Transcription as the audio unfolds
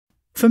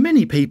For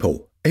many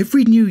people,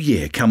 every new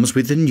year comes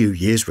with a New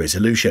Year's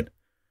resolution.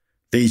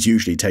 These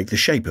usually take the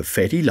shape of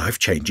fairly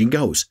life-changing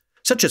goals,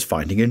 such as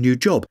finding a new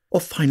job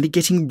or finally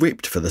getting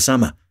ripped for the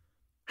summer.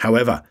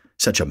 However,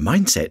 such a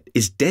mindset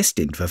is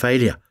destined for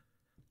failure.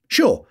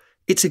 Sure,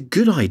 it's a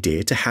good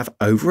idea to have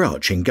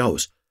overarching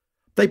goals.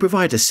 They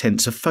provide a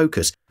sense of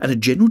focus and a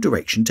general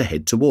direction to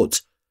head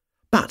towards.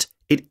 But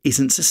it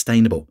isn't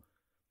sustainable.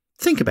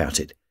 Think about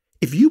it.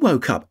 If you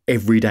woke up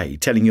every day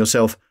telling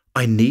yourself,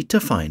 "I need to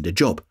find a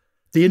job,"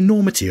 the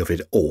enormity of it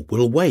all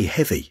will weigh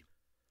heavy.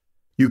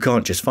 You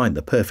can't just find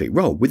the perfect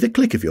role with the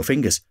click of your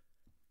fingers.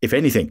 If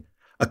anything,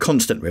 a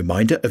constant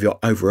reminder of your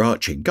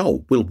overarching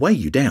goal will weigh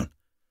you down.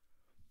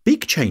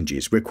 Big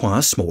changes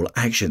require small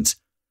actions,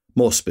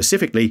 more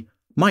specifically,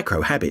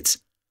 micro-habits.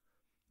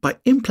 By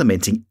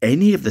implementing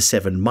any of the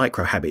 7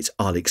 micro-habits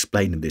I'll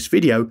explain in this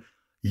video,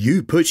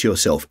 you put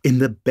yourself in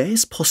the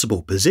best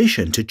possible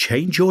position to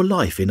change your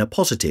life in a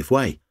positive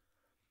way.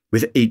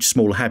 With each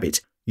small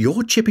habit,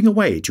 you're chipping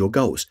away at your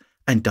goals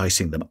and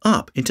dicing them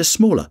up into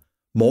smaller,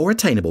 more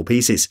attainable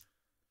pieces.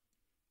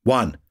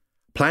 1.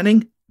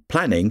 Planning,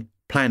 planning,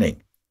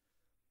 planning.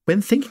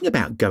 When thinking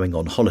about going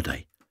on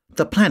holiday,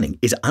 the planning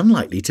is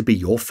unlikely to be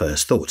your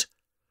first thought.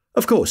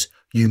 Of course,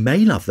 you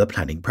may love the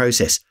planning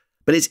process,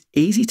 but it's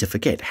easy to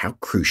forget how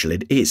crucial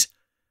it is,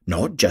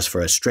 not just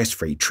for a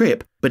stress-free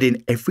trip, but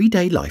in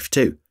everyday life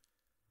too.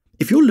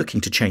 If you're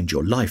looking to change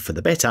your life for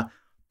the better,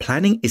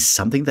 planning is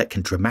something that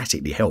can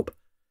dramatically help.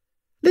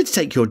 Let's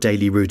take your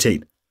daily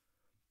routine.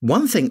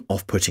 One thing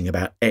off-putting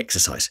about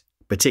exercise,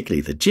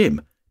 particularly the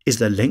gym, is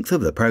the length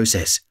of the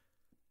process.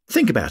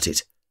 Think about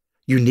it.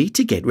 You need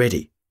to get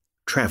ready,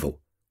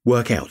 travel,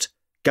 work out,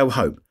 go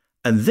home,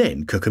 and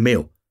then cook a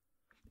meal.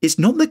 It's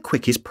not the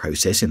quickest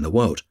process in the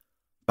world,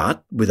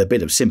 but with a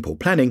bit of simple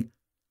planning,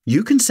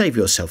 you can save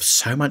yourself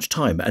so much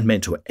time and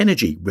mental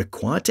energy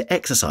required to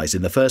exercise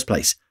in the first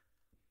place.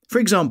 For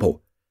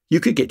example, you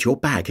could get your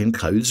bag and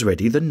clothes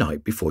ready the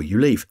night before you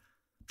leave.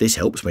 This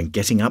helps when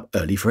getting up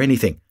early for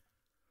anything.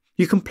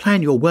 You can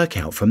plan your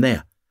workout from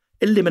there,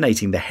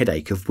 eliminating the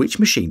headache of which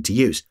machine to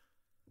use.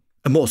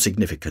 A more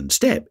significant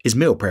step is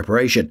meal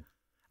preparation,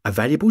 a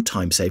valuable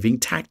time-saving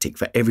tactic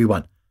for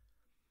everyone.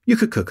 You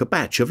could cook a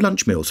batch of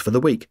lunch meals for the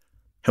week,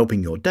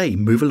 helping your day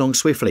move along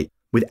swiftly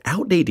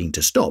without needing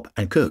to stop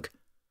and cook.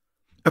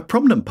 A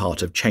prominent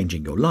part of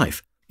changing your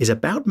life is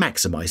about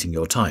maximizing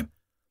your time.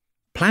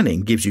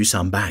 Planning gives you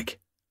some back.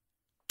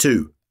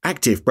 2.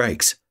 Active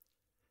breaks.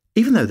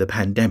 Even though the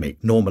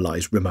pandemic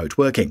normalized remote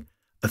working,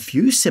 a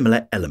few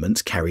similar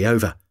elements carry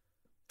over.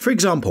 For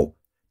example,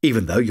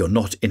 even though you're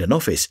not in an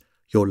office,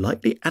 you're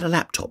likely at a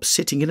laptop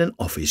sitting in an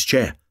office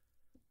chair.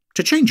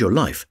 To change your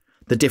life,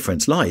 the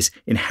difference lies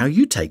in how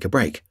you take a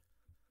break.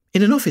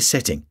 In an office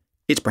setting,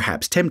 it's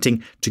perhaps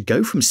tempting to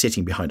go from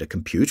sitting behind a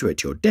computer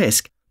at your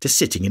desk to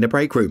sitting in a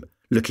break room,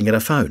 looking at a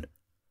phone.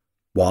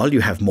 While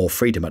you have more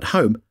freedom at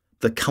home,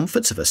 the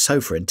comforts of a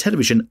sofa and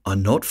television are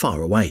not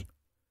far away.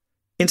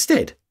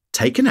 Instead,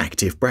 take an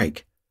active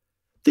break.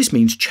 This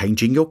means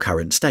changing your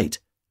current state.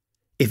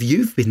 If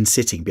you've been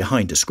sitting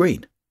behind a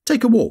screen,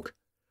 take a walk.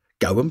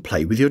 Go and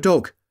play with your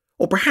dog,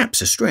 or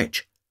perhaps a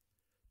stretch.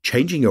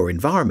 Changing your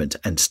environment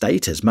and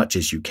state as much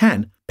as you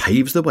can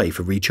paves the way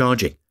for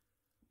recharging.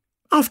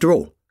 After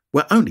all,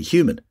 we're only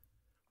human.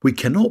 We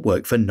cannot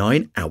work for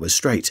 9 hours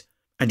straight,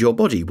 and your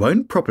body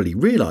won't properly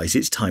realize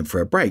it's time for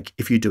a break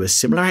if you do a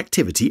similar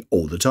activity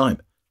all the time.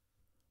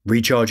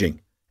 Recharging,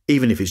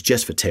 even if it's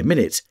just for 10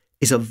 minutes,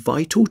 is a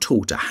vital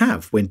tool to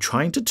have when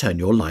trying to turn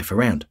your life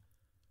around.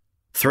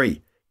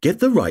 3. Get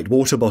the right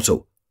water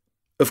bottle.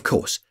 Of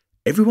course,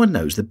 everyone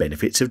knows the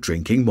benefits of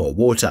drinking more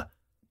water.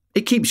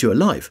 It keeps you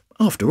alive,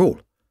 after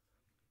all.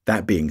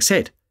 That being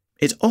said,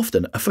 it's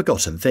often a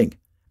forgotten thing,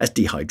 as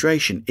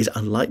dehydration is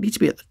unlikely to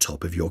be at the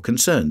top of your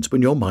concerns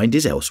when your mind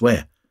is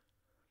elsewhere.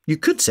 You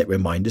could set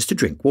reminders to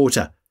drink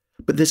water,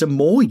 but there's a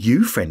more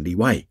you-friendly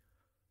way.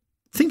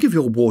 Think of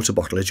your water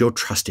bottle as your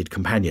trusted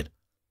companion.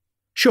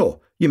 Sure,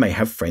 you may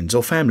have friends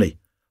or family,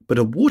 but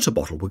a water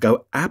bottle will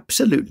go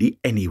absolutely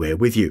anywhere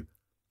with you,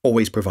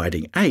 always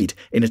providing aid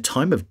in a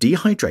time of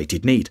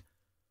dehydrated need.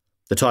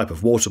 The type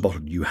of water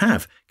bottle you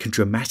have can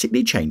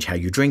dramatically change how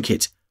you drink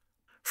it.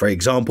 For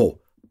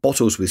example,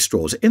 bottles with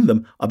straws in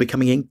them are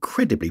becoming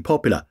incredibly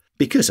popular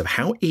because of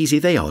how easy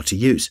they are to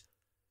use.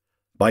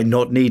 By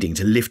not needing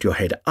to lift your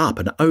head up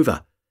and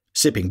over,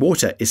 sipping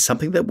water is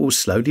something that will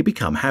slowly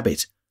become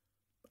habit.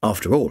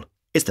 After all,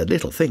 it's the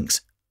little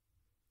things.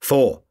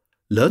 4.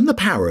 Learn the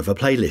power of a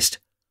playlist.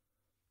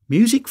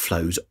 Music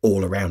flows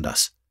all around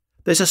us.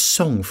 There's a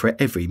song for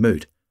every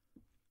mood.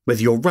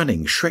 Whether you're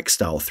running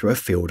Shrek-style through a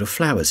field of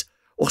flowers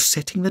or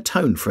setting the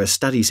tone for a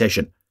study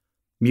session,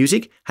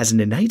 music has an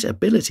innate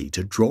ability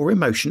to draw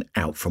emotion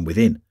out from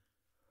within.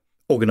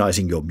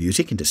 Organizing your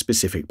music into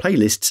specific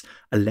playlists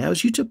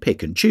allows you to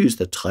pick and choose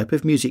the type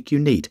of music you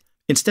need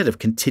instead of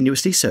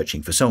continuously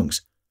searching for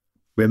songs.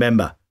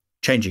 Remember,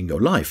 changing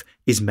your life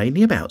is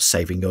mainly about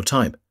saving your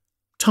time.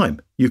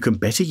 Time you can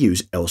better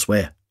use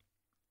elsewhere.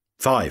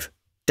 5.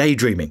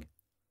 Daydreaming.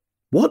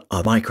 What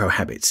are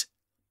micro-habits?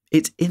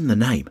 It's in the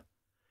name.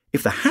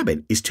 If the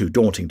habit is too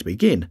daunting to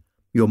begin,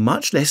 you're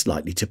much less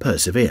likely to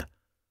persevere.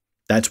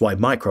 That's why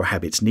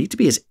micro-habits need to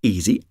be as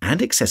easy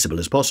and accessible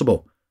as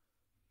possible.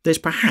 There's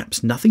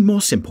perhaps nothing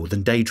more simple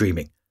than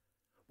daydreaming.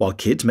 While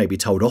kids may be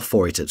told off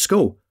for it at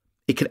school,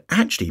 it can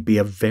actually be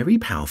a very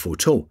powerful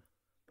tool.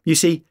 You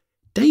see,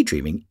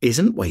 daydreaming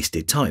isn't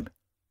wasted time.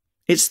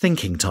 It's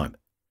thinking time.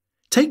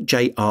 Take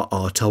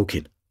J.R.R.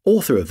 Tolkien,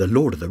 author of the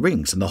Lord of the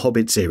Rings and the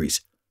Hobbit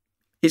series.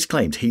 It's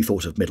claimed he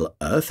thought of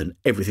Middle-earth and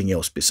everything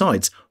else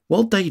besides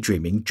while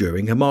daydreaming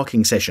during a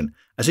marking session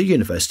as a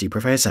university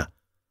professor.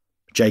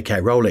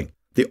 J.K. Rowling,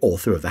 the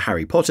author of the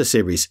Harry Potter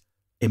series,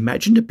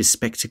 imagined a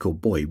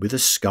bespectacled boy with a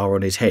scar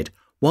on his head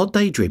while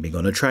daydreaming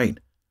on a train.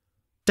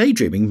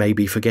 Daydreaming may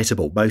be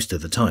forgettable most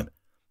of the time,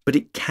 but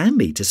it can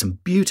lead to some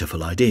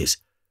beautiful ideas,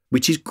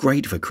 which is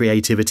great for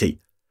creativity,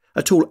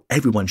 a tool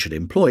everyone should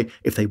employ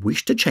if they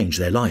wish to change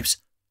their lives.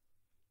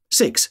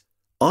 6.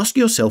 Ask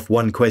yourself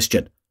one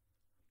question.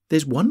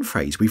 There's one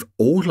phrase we've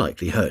all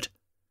likely heard.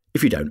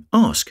 If you don't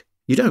ask,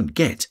 you don't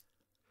get.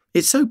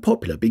 It's so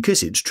popular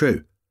because it's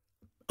true.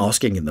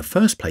 Asking in the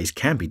first place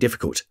can be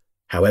difficult.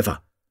 However,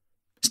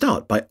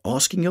 start by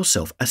asking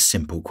yourself a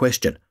simple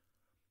question.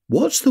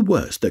 What's the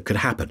worst that could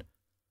happen?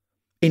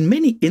 In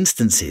many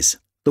instances,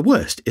 the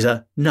worst is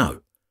a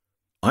no.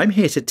 I'm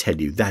here to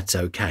tell you that's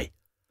okay.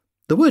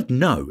 The word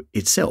no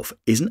itself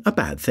isn't a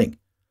bad thing.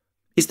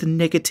 It's the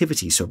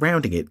negativity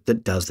surrounding it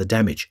that does the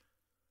damage.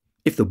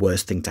 If the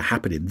worst thing to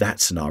happen in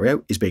that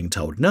scenario is being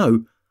told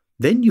no,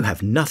 then you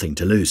have nothing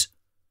to lose.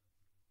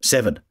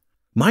 7.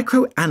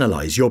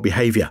 Micro-analyse your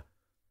behaviour.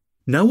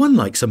 No one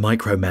likes a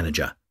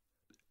micromanager.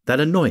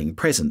 That annoying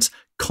presence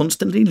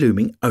constantly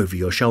looming over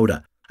your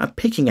shoulder and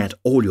picking at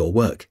all your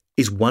work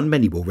is one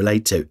many will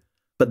relate to,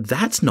 but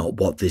that's not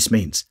what this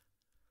means.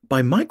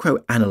 By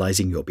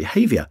micro-analysing your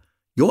behaviour,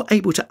 you're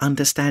able to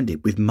understand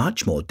it with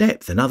much more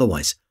depth than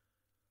otherwise.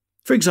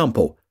 For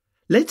example,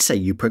 let's say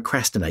you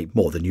procrastinate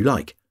more than you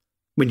like.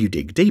 When you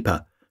dig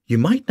deeper, you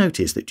might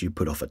notice that you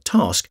put off a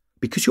task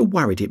because you're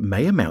worried it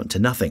may amount to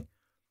nothing.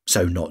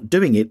 So not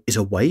doing it is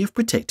a way of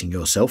protecting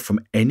yourself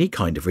from any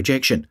kind of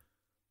rejection.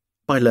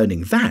 By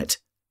learning that,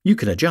 you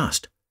can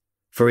adjust.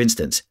 For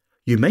instance,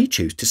 you may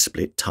choose to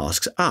split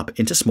tasks up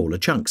into smaller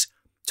chunks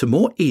to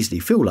more easily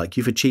feel like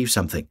you've achieved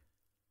something.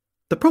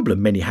 The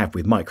problem many have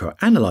with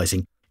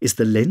micro-analysing is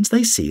the lens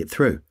they see it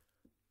through.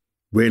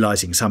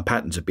 Realising some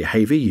patterns of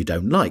behaviour you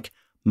don't like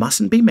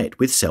mustn't be met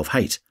with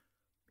self-hate.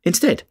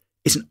 Instead,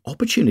 it's an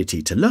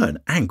opportunity to learn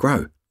and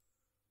grow.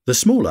 The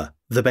smaller,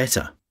 the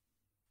better.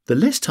 The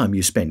less time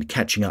you spend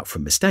catching up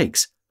from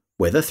mistakes,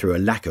 whether through a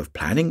lack of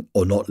planning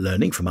or not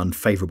learning from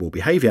unfavourable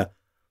behaviour,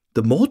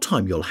 the more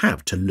time you'll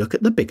have to look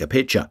at the bigger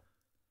picture.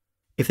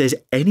 If there's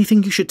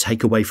anything you should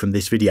take away from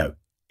this video,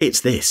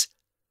 it's this.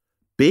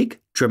 Big,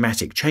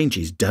 dramatic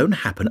changes don't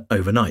happen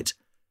overnight,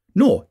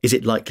 nor is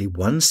it likely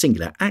one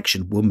singular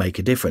action will make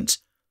a difference.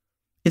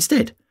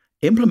 Instead,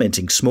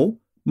 implementing small,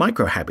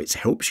 micro habits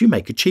helps you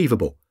make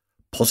achievable,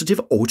 positive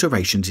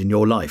alterations in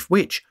your life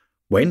which,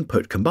 when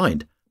put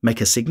combined,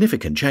 make a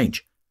significant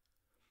change.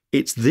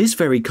 It's this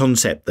very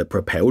concept that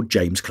propelled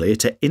James Clear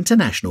to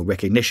international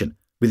recognition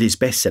with his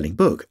best-selling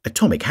book,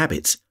 Atomic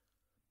Habits.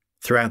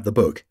 Throughout the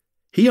book,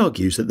 he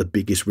argues that the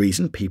biggest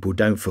reason people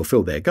don't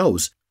fulfill their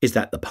goals is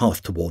that the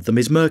path toward them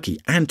is murky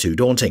and too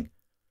daunting.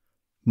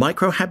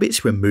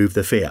 Micro-habits remove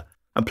the fear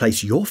and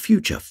place your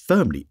future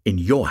firmly in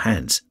your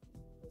hands.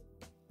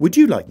 Would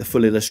you like the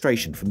full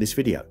illustration from this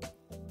video?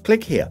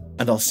 Click here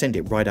and I'll send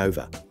it right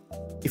over.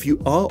 If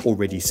you are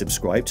already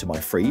subscribed to my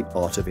free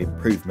Art of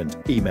Improvement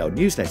email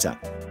newsletter,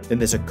 then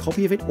there's a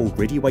copy of it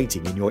already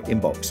waiting in your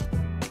inbox.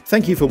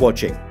 Thank you for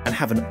watching and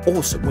have an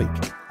awesome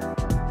week.